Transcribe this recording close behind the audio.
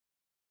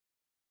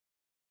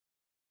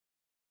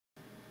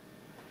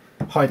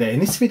Hi there, in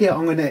this video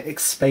I'm going to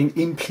explain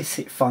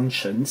implicit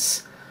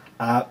functions.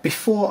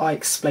 Before I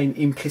explain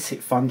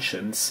implicit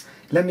functions,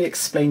 let me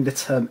explain the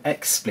term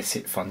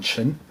explicit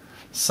function.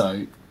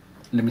 So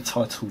let me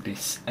title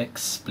this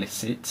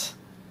explicit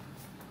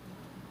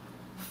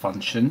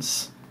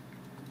functions.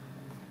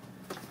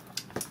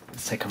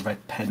 Let's take a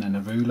red pen and a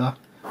ruler,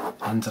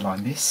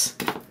 underline this.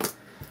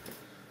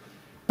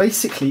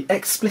 Basically,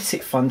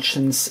 explicit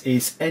functions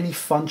is any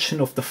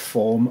function of the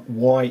form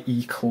y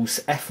equals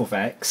f of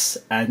x,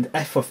 and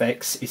f of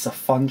x is a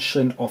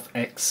function of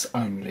x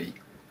only.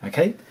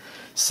 Okay,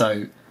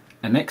 so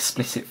an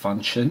explicit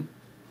function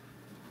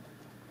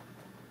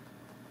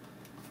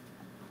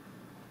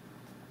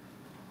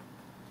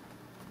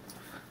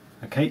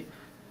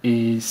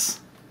is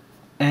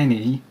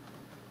any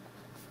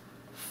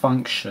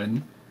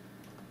function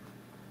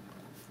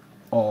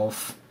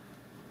of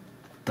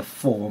the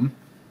form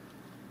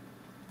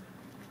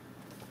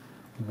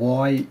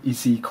y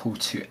is equal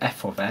to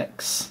f of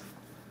x,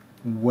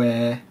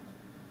 where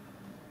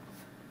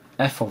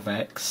f of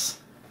x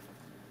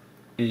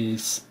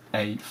is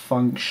a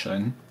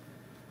function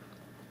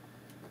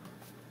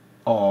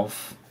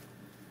of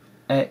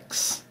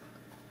x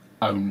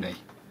only.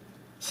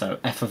 So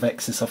f of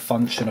x is a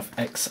function of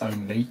x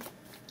only,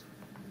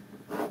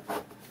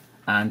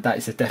 and that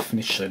is a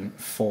definition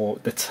for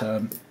the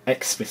term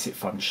explicit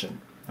function.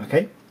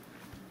 Okay,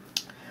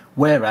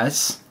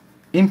 whereas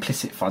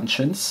implicit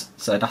functions,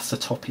 so that's the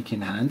topic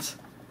in hand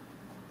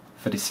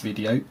for this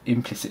video,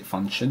 implicit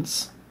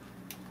functions.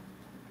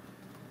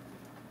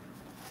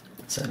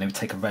 So let me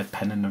take a red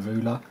pen and a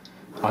ruler,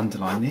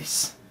 underline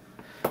this.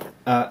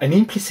 An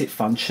implicit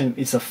function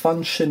is a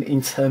function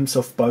in terms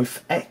of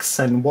both x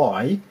and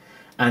y,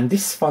 and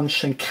this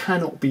function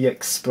cannot be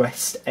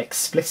expressed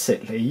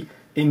explicitly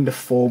in the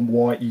form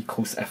y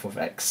equals f of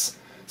x.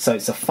 So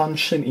it's a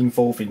function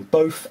involving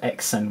both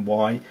x and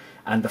y,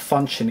 and the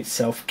function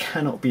itself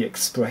cannot be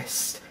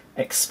expressed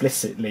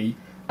explicitly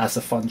as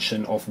a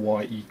function of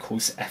y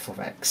equals f of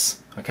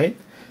x. Okay,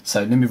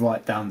 so let me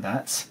write down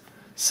that.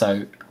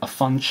 So a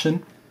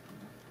function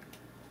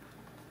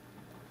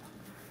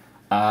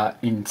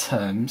in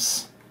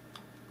terms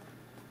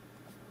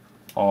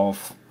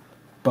of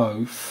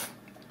both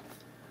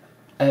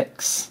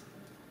x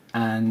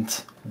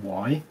and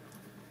y,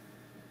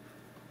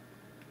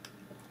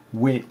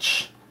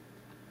 which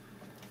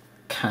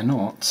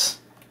cannot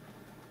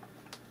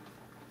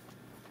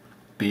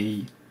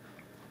be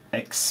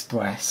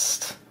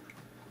expressed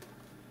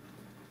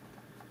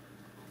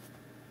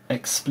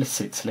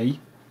explicitly.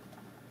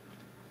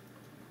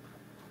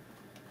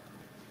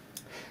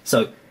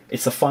 So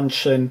it's a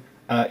function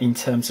in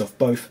terms of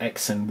both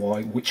x and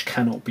y which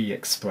cannot be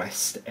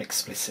expressed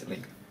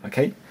explicitly.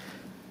 Okay,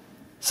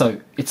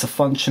 so it's a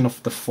function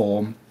of the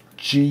form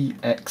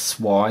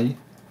gxy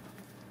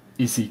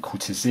is equal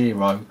to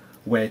 0,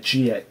 where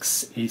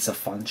gx is a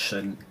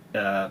function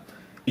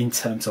in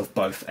terms of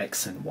both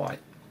x and y.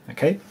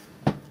 Okay,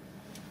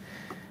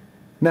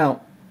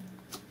 now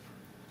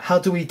how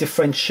do we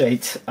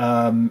differentiate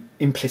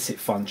implicit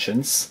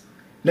functions?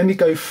 Let me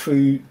go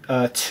through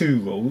two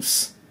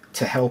rules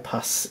to help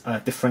us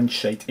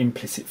differentiate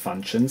implicit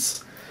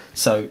functions.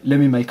 So let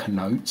me make a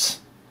note.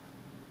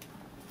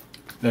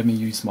 Let me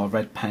use my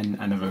red pen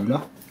and a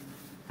ruler.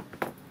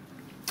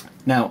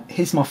 Now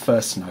here's my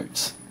first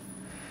note.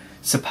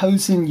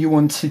 Supposing you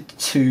wanted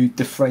to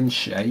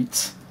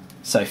differentiate,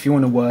 so if you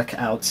want to work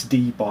out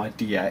d by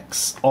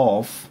dx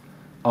of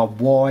a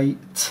y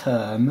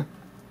term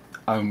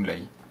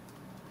only.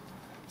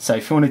 So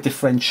if you want to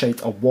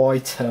differentiate a y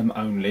term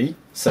only,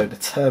 so the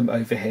term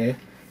over here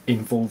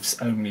involves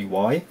only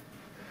y,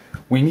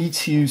 we need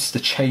to use the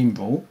chain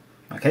rule.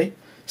 Okay,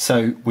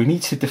 so we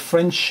need to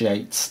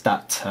differentiate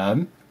that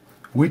term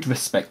with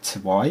respect to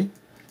y.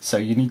 So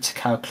you need to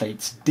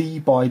calculate d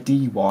by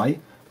dy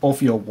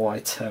of your y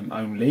term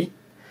only,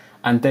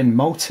 and then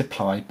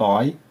multiply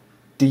by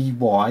dy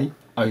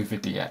over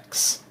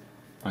dx.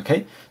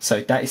 Okay, so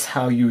that is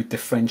how you would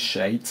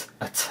differentiate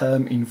a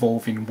term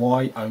involving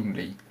y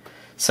only.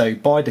 So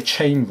by the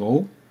chain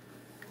rule,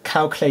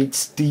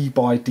 calculate d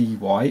by dy,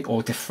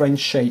 or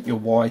differentiate your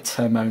y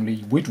term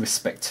only with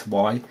respect to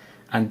y,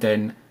 and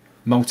then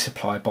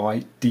multiply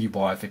by dy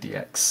over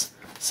dx.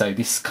 So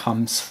this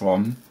comes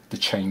from the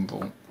chain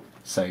rule.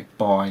 So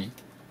by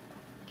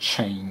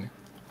chain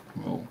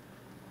rule.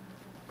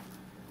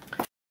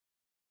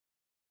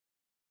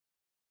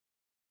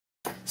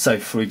 So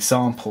for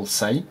example,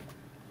 say,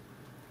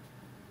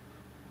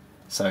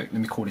 so let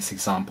me call this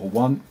example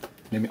 1,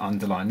 let me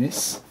underline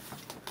this.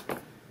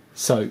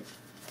 So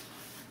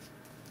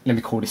let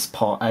me call this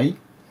part A.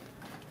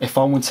 If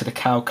I wanted to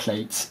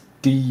calculate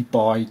d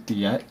by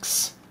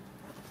dx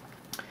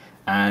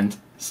and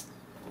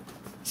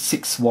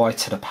 6y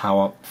to the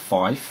power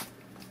 5,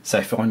 so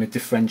if I want to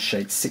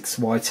differentiate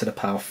 6y to the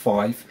power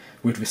 5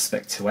 with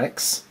respect to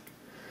x,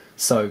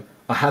 so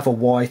I have a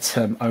y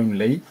term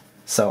only,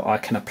 so I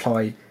can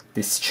apply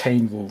this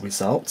chain rule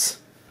result.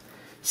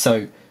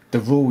 So the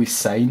rule is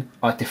saying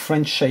I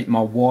differentiate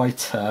my y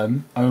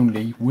term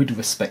only with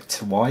respect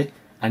to y,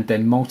 and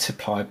then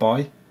multiply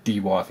by dy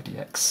over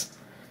dx.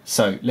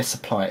 So let's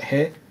apply it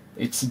here.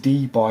 It's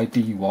d by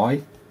dy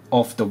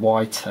of the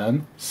y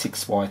term,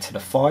 6y to the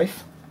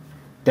 5,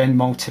 then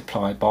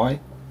multiply by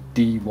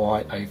dy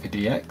over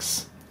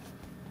dx.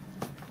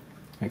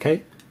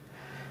 Okay,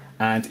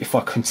 and if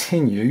I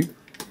continue,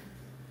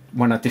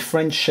 when I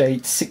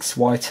differentiate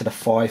 6y to the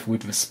 5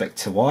 with respect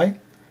to y,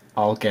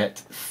 I'll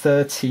get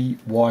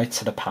 30y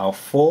to the power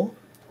 4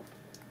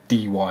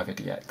 dy over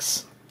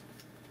dx.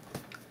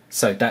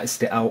 So that is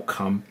the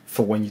outcome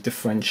for when you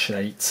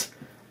differentiate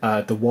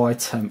the y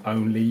term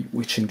only,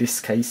 which in this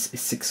case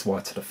is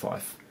 6y to the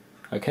 5.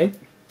 Okay,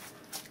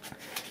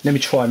 let me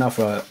try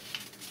another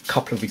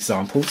couple of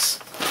examples.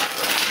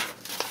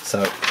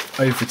 So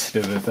over to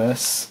the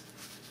reverse.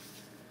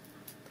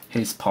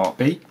 Here's part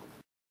B.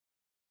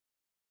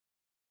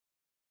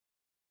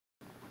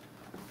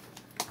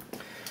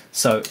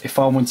 So if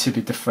I wanted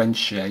to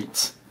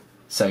differentiate,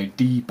 so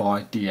d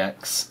by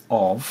dx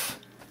of,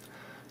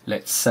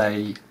 let's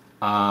say,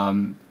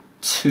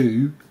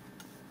 2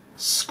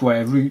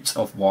 square root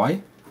of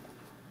y,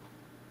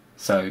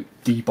 so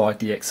d by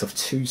dx of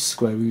 2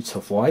 square root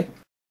of y,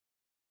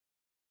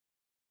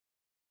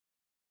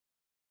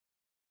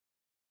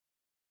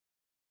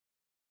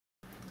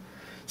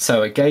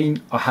 so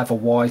again I have a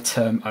y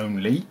term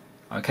only,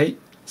 okay,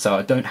 so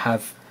I don't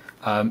have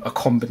a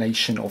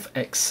combination of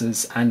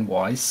x's and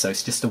y's, so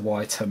it's just a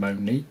y term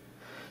only.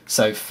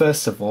 So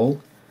first of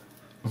all,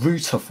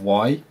 root of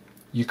y,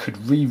 you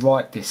could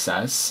rewrite this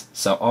as,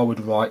 so I would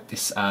write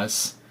this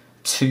as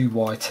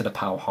 2y to the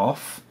power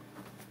half.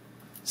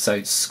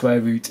 So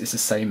square root is the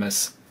same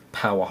as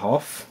power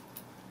half.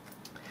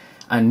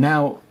 And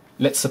now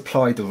let's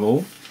apply the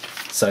rule.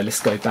 So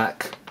let's go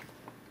back.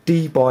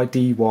 D by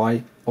dy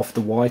of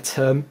the y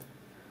term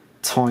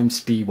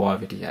times dy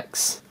over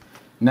dx.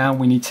 Now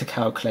we need to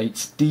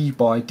calculate d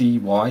by dy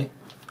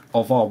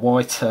of our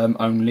y term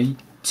only,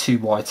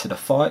 2y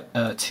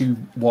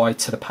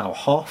to the power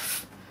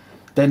half,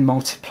 then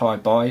multiply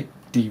by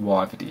dy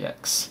over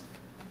dx.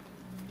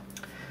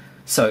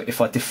 So if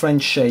I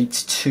differentiate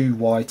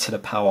 2y to the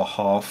power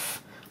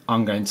half,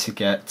 I'm going to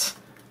get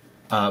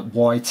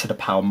y to the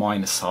power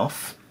minus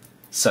half.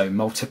 So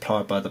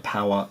multiply by the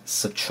power,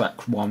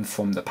 subtract 1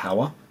 from the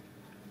power.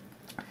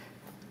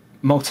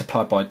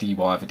 Multiply by dy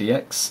over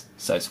dx,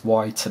 so it's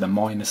y to the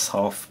minus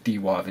half dy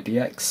over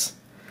dx,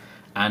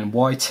 and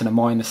y to the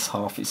minus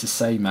half is the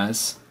same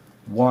as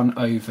 1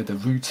 over the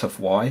root of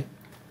y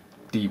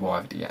dy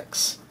over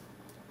dx.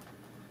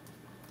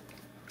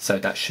 So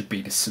that should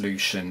be the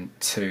solution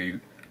to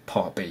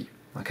part B.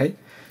 Okay,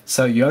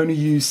 so you only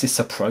use this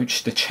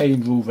approach, the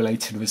chain rule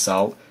related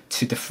result,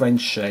 to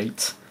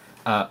differentiate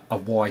a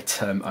y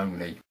term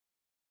only.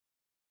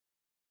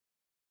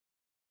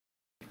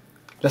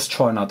 Let's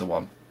try another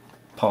one.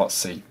 Part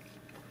C,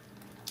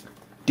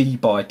 d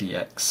by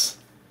dx.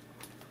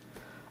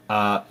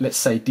 Let's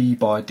say d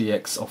by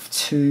dx of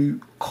 2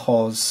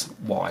 cos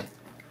y.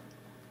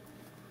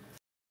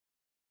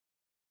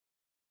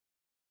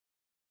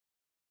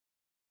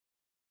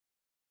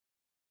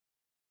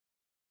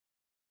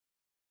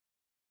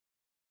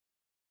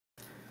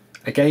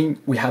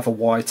 Again, we have a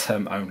y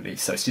term only,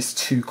 so it's just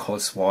 2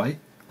 cos y.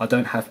 I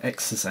don't have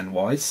x's and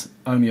y's,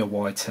 only a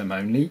y term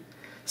only.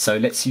 So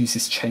let's use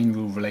this chain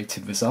rule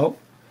related result.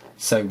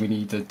 So we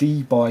need the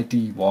d by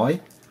dy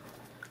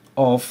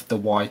of the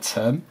y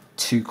term,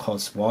 2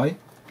 cos y,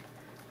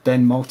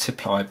 then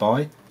multiply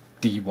by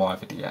dy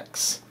over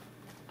dx.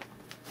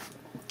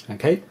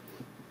 Okay.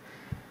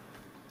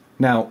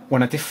 Now,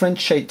 when I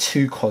differentiate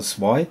 2 cos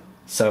y,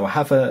 so I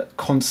have a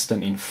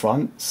constant in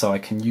front, so I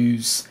can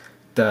use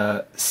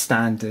the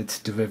standard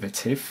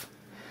derivative.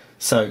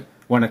 So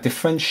when I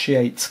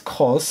differentiate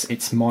cos,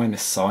 it's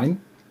minus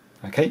sign.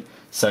 Okay,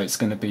 so it's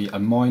going to be a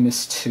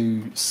minus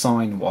 2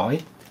 sine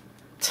y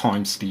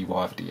times dy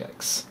over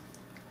dx.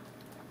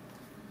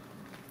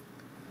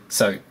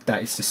 So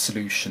that is the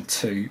solution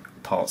to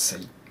part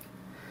C.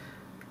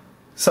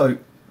 So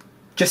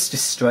just to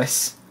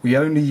stress, we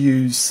only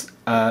use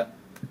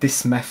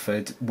this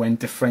method when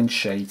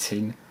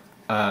differentiating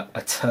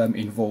a term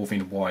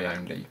involving y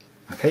only.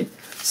 Okay,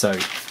 so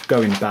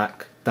going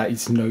back, that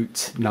is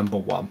note number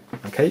 1.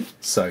 Okay,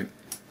 so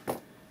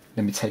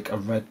let me take a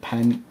red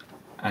pen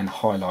and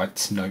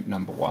highlight note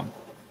number 1.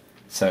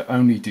 So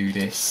only do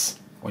this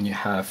when you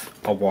have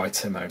a y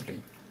term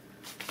only.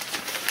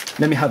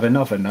 Let me have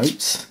another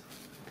note.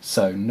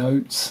 So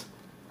note,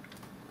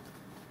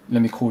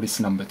 let me call this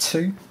number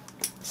 2.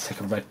 Let's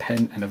take a red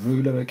pen and a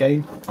ruler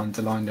again,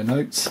 underline the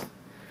note.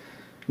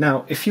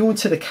 Now, if you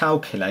wanted to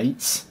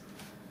calculate,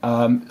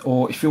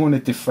 or if you want to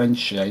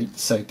differentiate,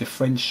 so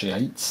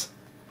differentiate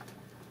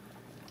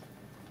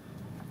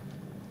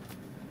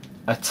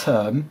a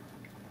term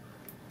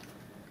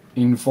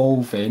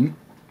involving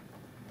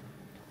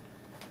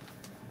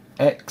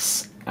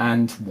x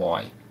and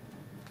y.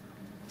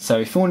 So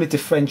if you want to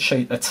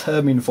differentiate a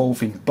term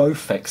involving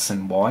both x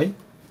and y,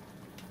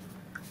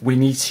 we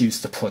need to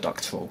use the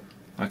product rule.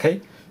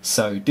 Okay,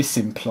 so this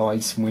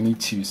implies we need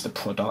to use the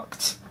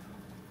product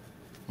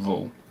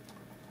rule.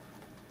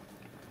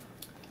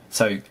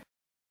 So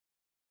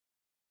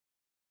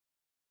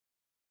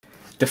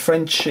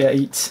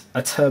differentiate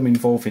a term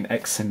involving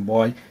x and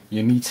y,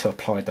 you need to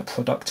apply the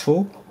product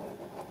rule.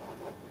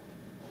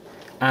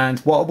 And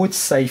what I would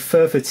say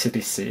further to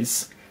this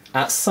is,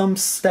 at some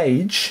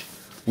stage,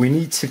 we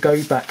need to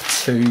go back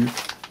to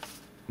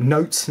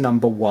note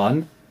number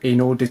 1 in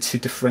order to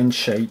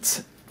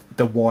differentiate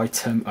the y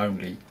term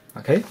only,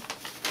 okay?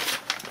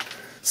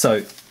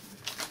 So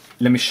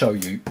let me show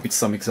you with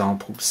some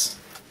examples.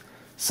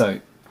 So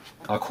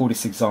I'll call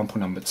this example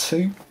number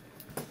 2.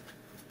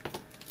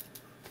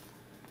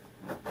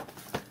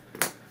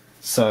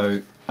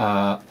 So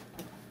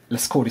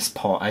let's call this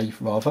part A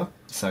rather.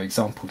 So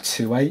example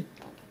 2A,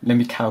 let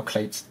me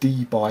calculate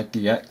d by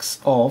dx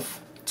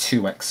of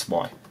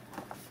 2xy.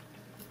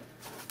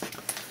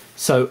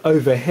 So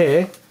over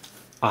here,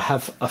 I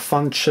have a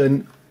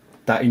function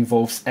that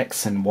involves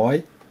x and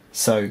y,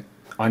 so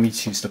I need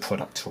to use the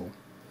product rule.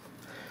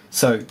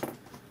 So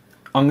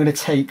I'm going to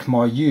take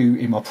my u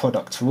in my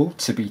product rule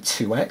to be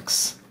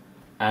 2x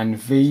and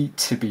v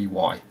to be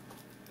y.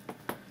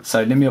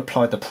 So let me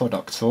apply the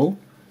product rule.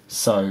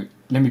 So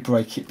let me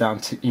break it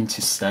down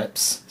into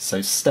steps.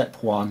 So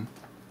step 1,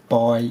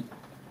 by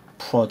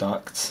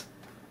product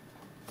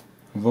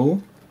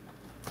rule.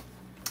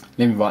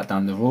 Let me write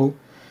down the rule.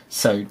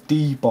 So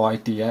d by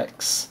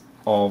dx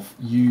of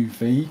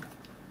uv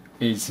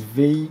is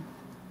v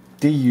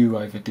du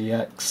over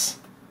dx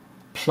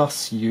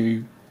plus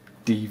u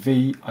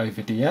dv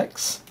over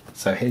dx.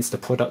 So here's the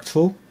product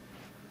rule.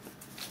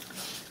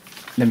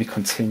 Let me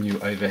continue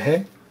over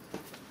here.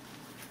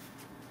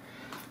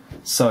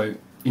 So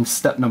in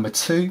step number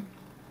 2,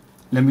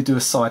 let me do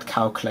a side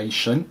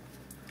calculation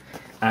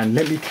and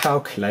let me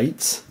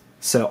calculate.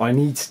 So I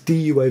need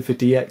du over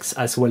dx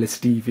as well as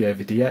dv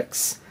over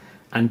dx,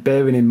 and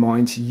bearing in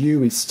mind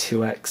u is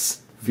 2x,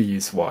 v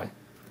is y.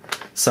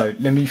 So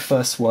let me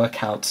first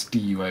work out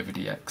du over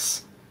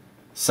dx.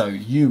 So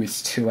u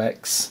is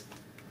 2x,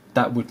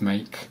 that would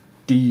make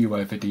du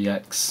over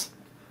dx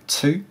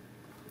 2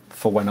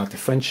 for when I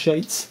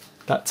differentiate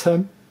that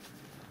term.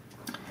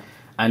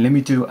 And let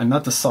me do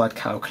another side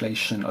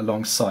calculation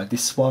alongside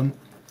this one.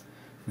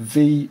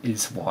 V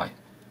is y.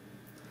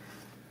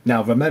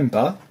 Now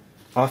remember,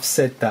 I've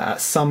said that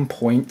at some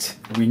point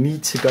we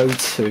need to go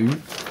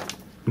to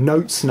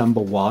note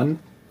number 1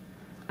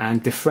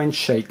 and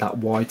differentiate that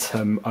y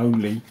term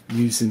only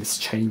using this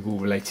chain rule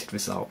related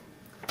result.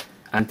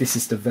 And this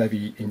is the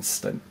very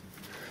instant.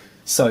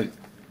 So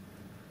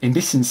in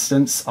this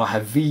instance, I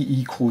have v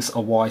equals a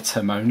y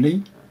term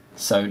only.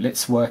 So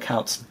let's work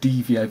out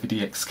dv over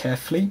dx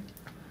carefully.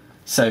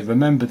 So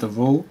remember the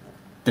rule,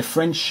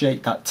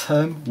 differentiate that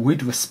term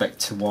with respect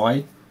to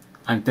y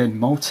and then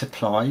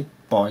multiply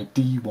by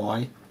dy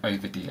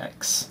over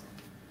dx.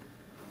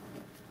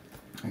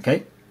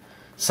 Okay,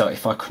 so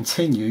if I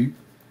continue,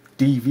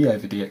 dv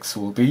over dx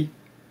will be,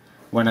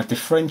 when I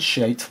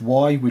differentiate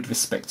y with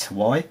respect to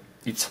y,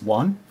 it's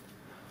 1.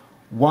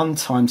 1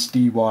 times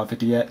dy over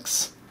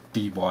dx,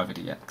 dy over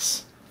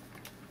dx.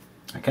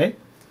 Okay,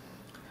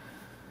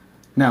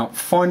 now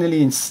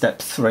finally in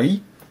step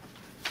 3,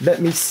 let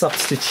me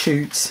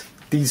substitute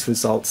these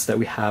results that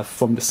we have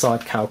from the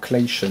side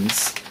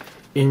calculations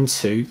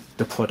into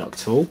the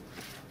product rule.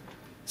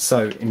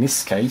 So in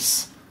this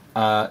case,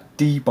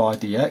 d by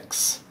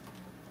dx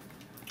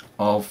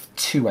of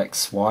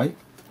 2xy,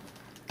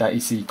 that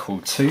is equal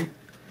to,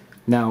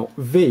 now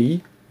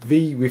v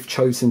we've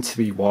chosen to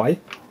be y,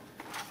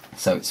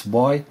 so it's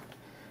y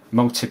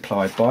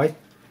multiplied by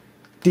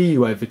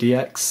du over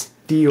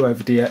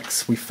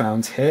dx we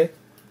found here,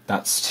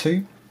 that's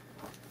 2,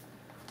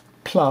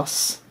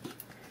 plus,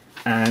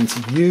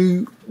 and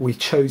u we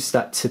chose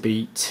that to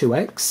be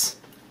 2x,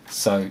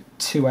 so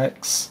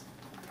 2x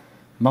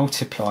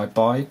multiplied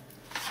by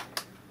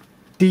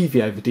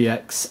dv over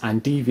dx,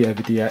 and dv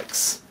over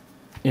dx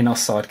in our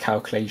side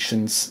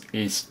calculations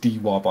is dy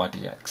by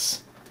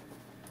dx.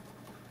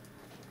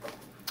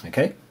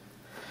 Okay,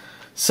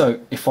 so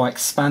if I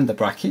expand the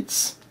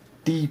brackets,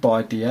 d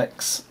by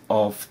dx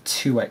of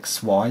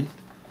 2xy,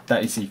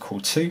 that is equal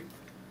to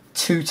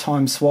 2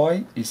 times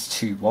y is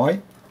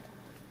 2y,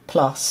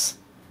 plus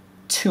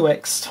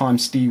 2x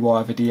times dy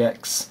over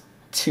dx,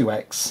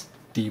 2x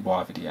dy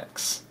over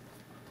dx.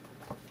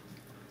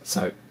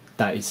 So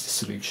that is the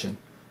solution.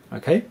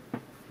 Okay?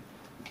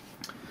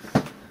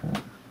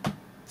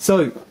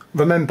 So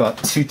remember,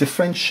 to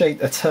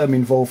differentiate a term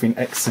involving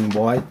x and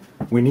y,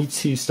 we need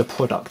to use the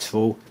product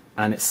rule,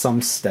 and at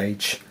some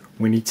stage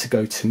we need to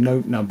go to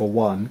note number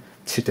 1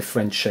 to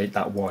differentiate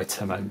that y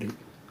term only.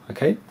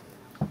 Okay?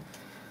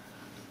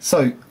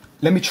 So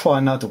let me try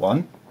another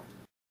one.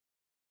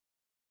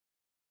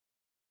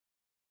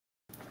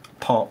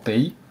 Part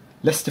B,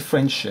 let's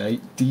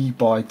differentiate d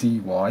by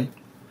dy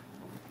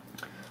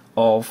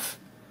of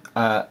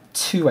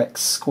 2x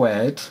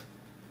squared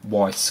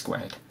y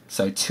squared.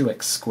 So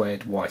 2x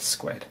squared y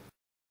squared.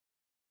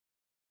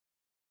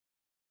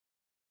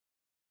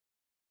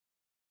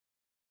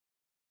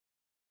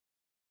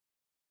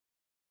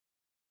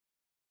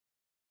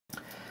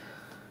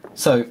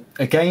 So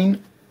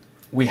again,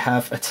 we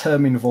have a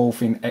term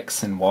involving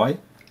x and y.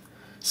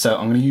 So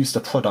I'm going to use the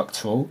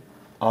product rule.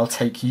 I'll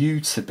take u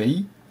to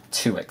be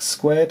 2x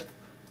squared.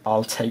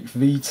 I'll take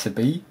v to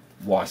be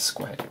y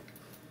squared.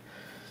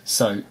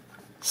 So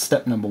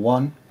step number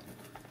 1,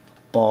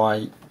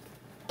 by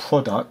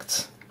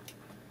product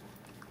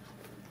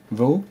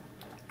rule.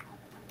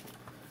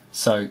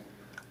 So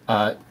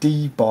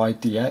d by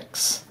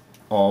dx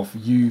of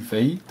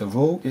uv, the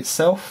rule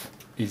itself,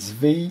 is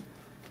v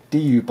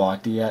du by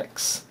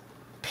dx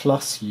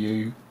plus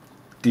u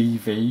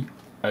dv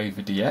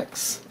over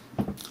dx.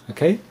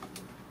 Okay?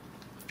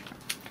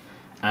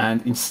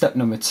 And in step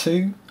number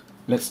 2,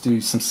 let's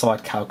do some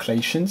side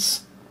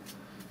calculations.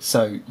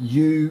 So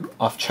u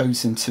I've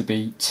chosen to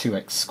be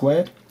 2x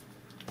squared.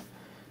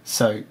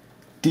 So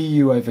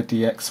du over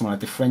dx, when I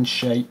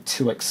differentiate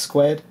 2x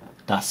squared,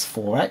 that's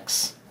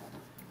 4x.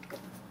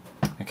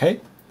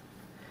 Okay?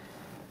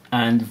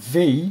 And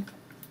v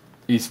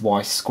is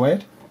y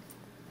squared.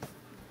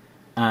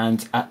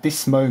 And at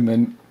this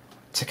moment,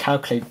 to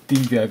calculate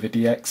dv over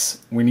dx,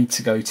 we need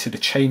to go to the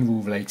chain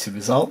rule related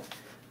result,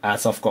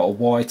 as I've got a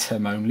y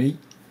term only.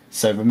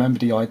 So remember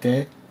the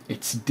idea,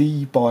 it's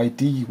d by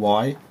dy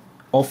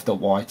of the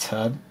y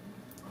term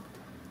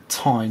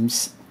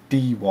times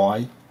dy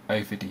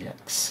over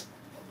dx.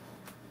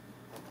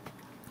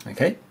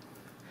 Okay?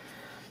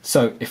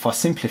 So if I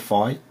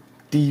simplify,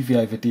 dv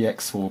over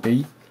dx will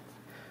be,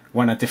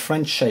 when I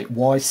differentiate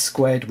y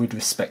squared with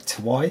respect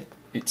to y,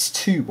 it's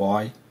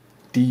 2y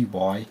dy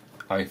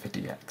over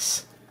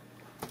dx.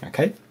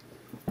 Okay?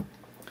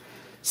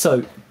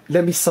 So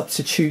let me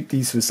substitute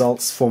these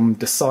results from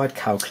the side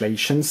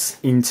calculations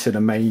into the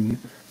main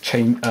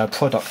chain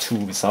product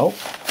rule result.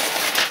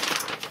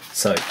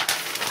 So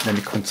let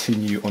me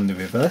continue on the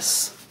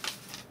reverse.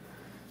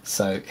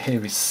 So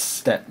here is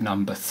step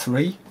number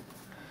 3.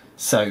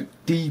 So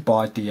d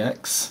by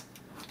dx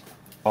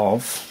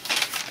of,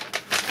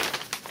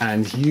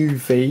 and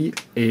uv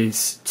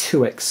is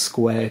 2x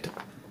squared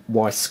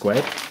y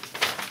squared.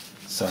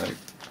 So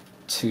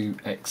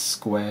 2x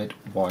squared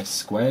y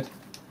squared,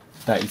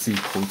 that is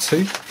equal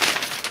to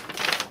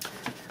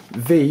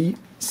v,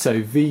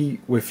 so v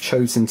we've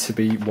chosen to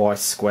be y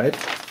squared.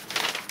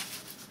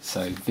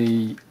 So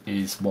v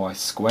is y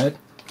squared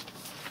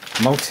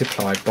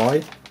multiplied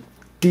by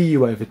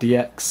du over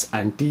dx,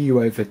 and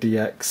du over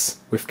dx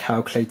we've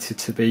calculated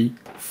to be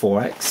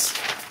 4x,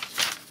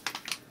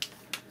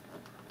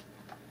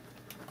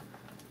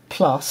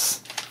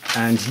 plus,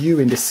 and u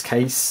in this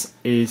case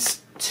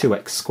is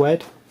 2x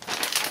squared,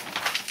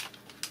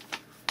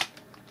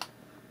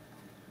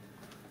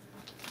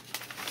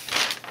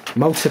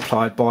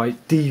 multiplied by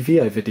dv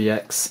over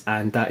dx,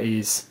 and that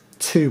is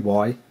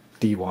 2y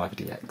dy over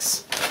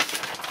dx.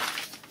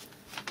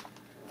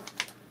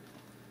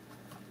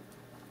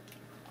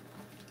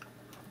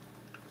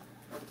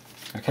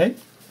 Okay,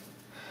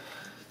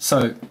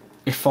 so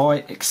if I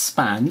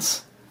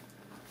expand,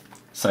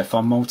 so if I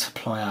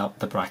multiply out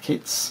the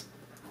brackets,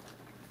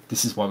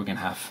 this is what we're going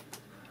to have.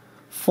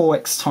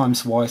 4x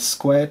times y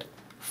squared,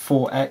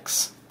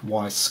 4x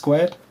y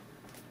squared,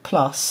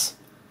 plus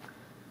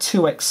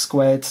 2x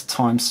squared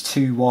times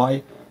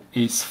 2y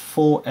is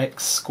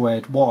 4x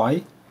squared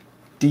y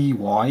dy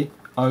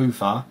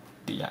over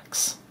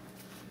dx.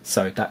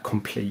 So that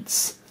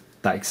completes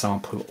that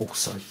example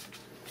also.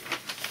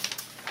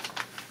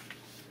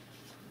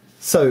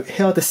 So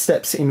here are the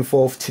steps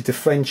involved to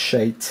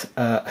differentiate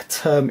a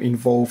term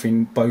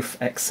involving both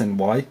x and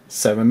y.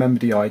 So remember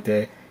the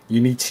idea,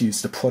 you need to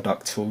use the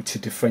product rule to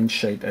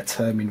differentiate a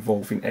term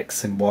involving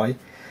x and y.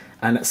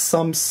 And at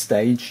some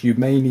stage you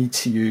may need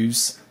to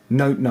use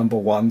note number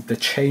 1, the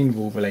chain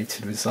rule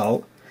related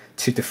result,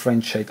 to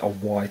differentiate a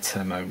y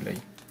term only.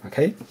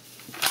 Okay?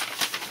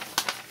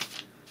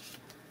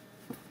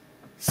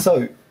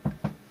 So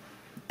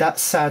that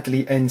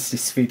sadly ends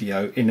this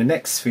video. In the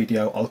next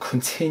video I'll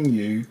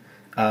continue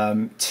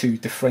to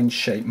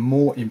differentiate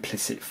more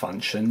implicit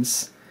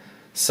functions.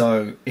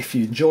 So if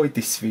you enjoyed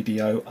this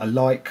video, a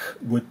like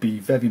would be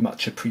very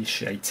much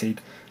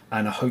appreciated,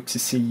 and I hope to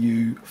see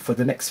you for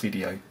the next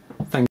video.